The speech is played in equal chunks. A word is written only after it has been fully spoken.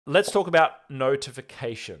Let's talk about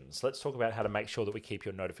notifications. Let's talk about how to make sure that we keep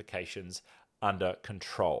your notifications under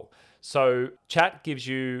control. So chat gives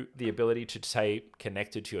you the ability to stay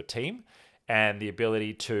connected to your team and the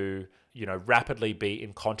ability to, rapidly be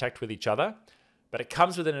in contact with each other. But it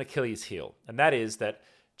comes with an Achilles heel, and that is that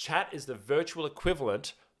chat is the virtual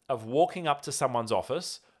equivalent of walking up to someone's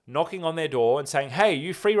office, knocking on their door and saying, "Hey,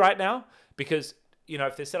 you free right now?" Because,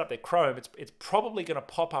 if they set up their Chrome, it's probably going to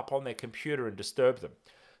pop up on their computer and disturb them.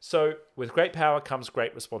 So with great power comes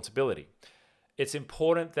great responsibility. It's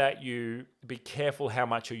important that you be careful how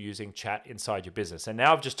much you're using chat inside your business. And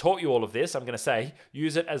now I've just taught you all of this, I'm going to say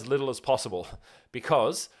use it as little as possible,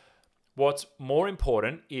 because what's more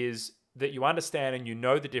important is that you understand and you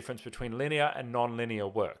know the difference between linear and non-linear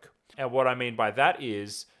work. And what I mean by that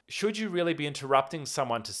is, should you really be interrupting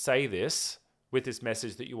someone to say this with this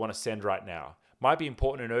message that you want to send right now? Might be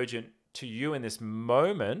important and urgent to you in this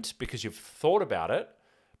moment because you've thought about it,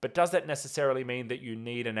 but does that necessarily mean that you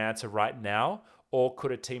need an answer right now? Or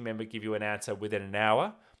could a team member give you an answer within an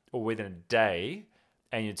hour or within a day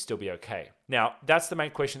and you'd still be okay? Now, that's the main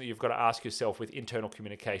question that you've got to ask yourself with internal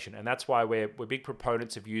communication. And that's why we're big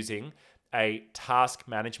proponents of using a task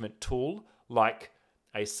management tool like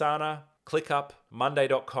Asana, ClickUp,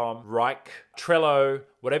 Monday.com, Rike, Trello,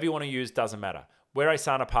 whatever you want to use, doesn't matter. We're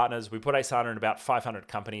Asana partners. We put Asana in about 500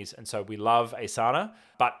 companies, and so we love Asana,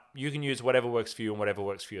 but you can use whatever works for you and whatever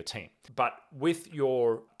works for your team. But with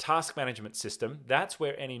your task management system, that's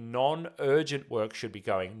where any non-urgent work should be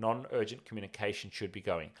going, non-urgent communication should be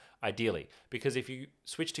going, ideally. Because if you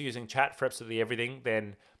switch to using chat for absolutely everything,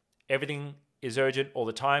 then everything is urgent all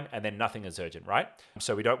the time, and then nothing is urgent, right?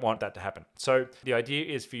 So we don't want that to happen. So the idea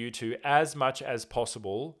is for you to, as much as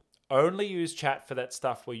possible, only use chat for that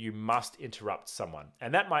stuff where you must interrupt someone.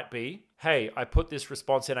 And that might be, "Hey, I put this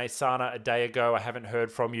response in Asana a day ago. I haven't heard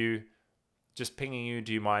from you. Just pinging you.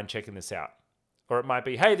 Do you mind checking this out?" Or it might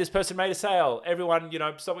be, "Hey, this person made a sale. Everyone,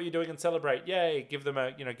 stop what you're doing and celebrate. Yay, give them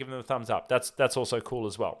a thumbs up." That's also cool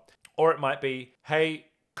as well. Or it might be, "Hey,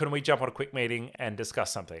 can we jump on a quick meeting and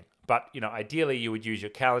discuss something?" But, ideally you would use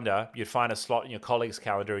your calendar, you'd find a slot in your colleague's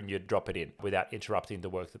calendar and you'd drop it in without interrupting the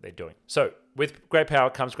work that they're doing. So with great power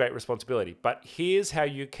comes great responsibility. But here's how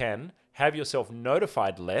you can have yourself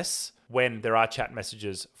notified less when there are chat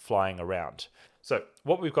messages flying around. So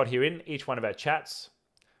what we've got here in each one of our chats,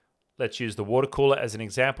 let's use the water cooler as an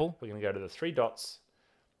example. We're going to go to the three dots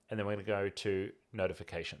and then we're going to go to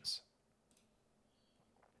notifications.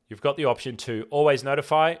 You've got the option to always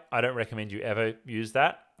notify. I don't recommend you ever use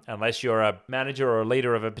that unless you're a manager or a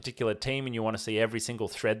leader of a particular team and you want to see every single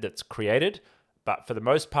thread that's created. But for the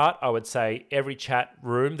most part, I would say every chat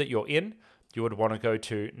room that you're in, you would want to go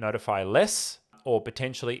to notify less or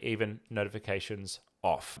potentially even notifications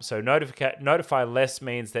off. So notify less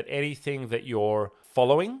means that anything that you're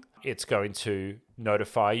following, it's going to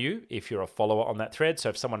notify you if you're a follower on that thread. So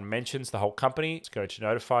if someone mentions the whole company, it's going to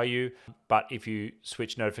notify you. But if you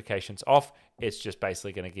switch notifications off, it's just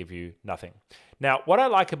basically going to give you nothing. Now, what I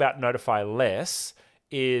like about notify less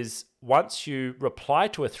is once you reply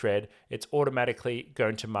to a thread, it's automatically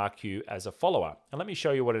going to mark you as a follower. And let me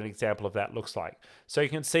show you what an example of that looks like. So you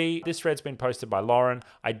can see this thread's been posted by Lauren.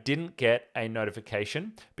 I didn't get a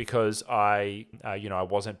notification because I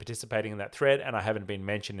wasn't participating in that thread and I haven't been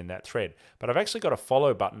mentioned in that thread. But I've actually got a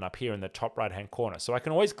follow button up here in the top right-hand corner. So I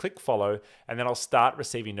can always click follow and then I'll start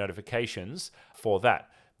receiving notifications for that.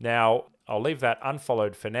 Now, I'll leave that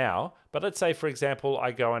unfollowed for now, but let's say, for example,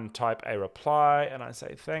 I go and type a reply and I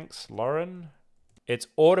say, "Thanks, Lauren." It's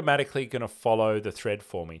automatically going to follow the thread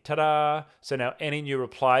for me. Ta-da! So now any new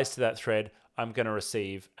replies to that thread, I'm going to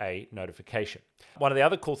receive a notification. One of the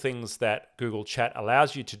other cool things that Google Chat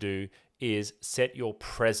allows you to do is set your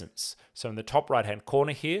presence. So in the top right-hand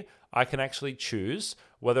corner here, I can actually choose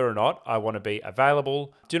whether or not I want to be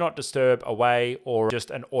available, do not disturb, away, or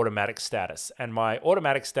just an automatic status. And my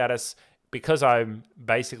automatic status, because I'm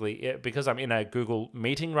in a Google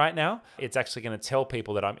meeting right now, it's actually going to tell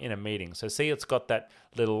people that I'm in a meeting. So see, it's got that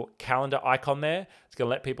little calendar icon there. It's going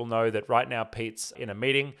to let people know that right now Pete's in a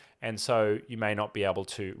meeting, and so you may not be able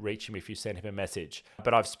to reach him if you send him a message.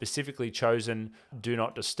 But I've specifically chosen do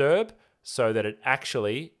not disturb so that it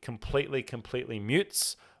actually completely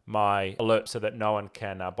mutes my alert so that no one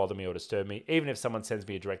can bother me or disturb me. Even if someone sends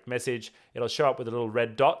me a direct message, it'll show up with a little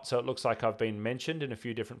red dot, so it looks like I've been mentioned in a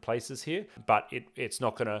few different places here, but it's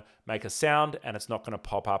not going to make a sound and it's not going to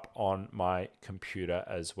pop up on my computer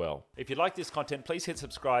as well. If you like this content, please hit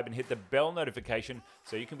subscribe and hit the bell notification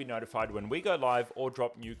so you can be notified when we go live or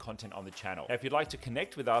drop new content on the channel. Now, if you'd like to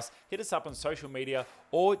connect with us, hit us up on social media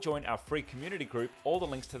or join our free community group. All the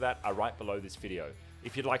links to that are right below this video.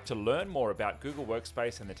 If you'd like to learn more about Google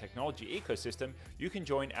Workspace and the technology ecosystem, you can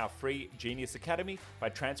join our free Genius Academy by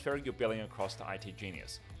transferring your billing across to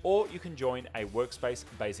itGenius. Or you can join a Workspace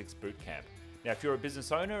Basics Bootcamp. Now, if you're a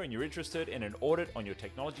business owner and you're interested in an audit on your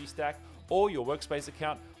technology stack or your Workspace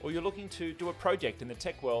account, or you're looking to do a project in the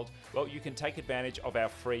tech world, well, you can take advantage of our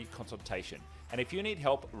free consultation. And if you need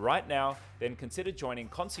help right now, then consider joining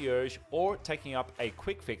Concierge or taking up a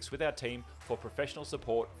quick fix with our team for professional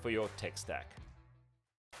support for your tech stack.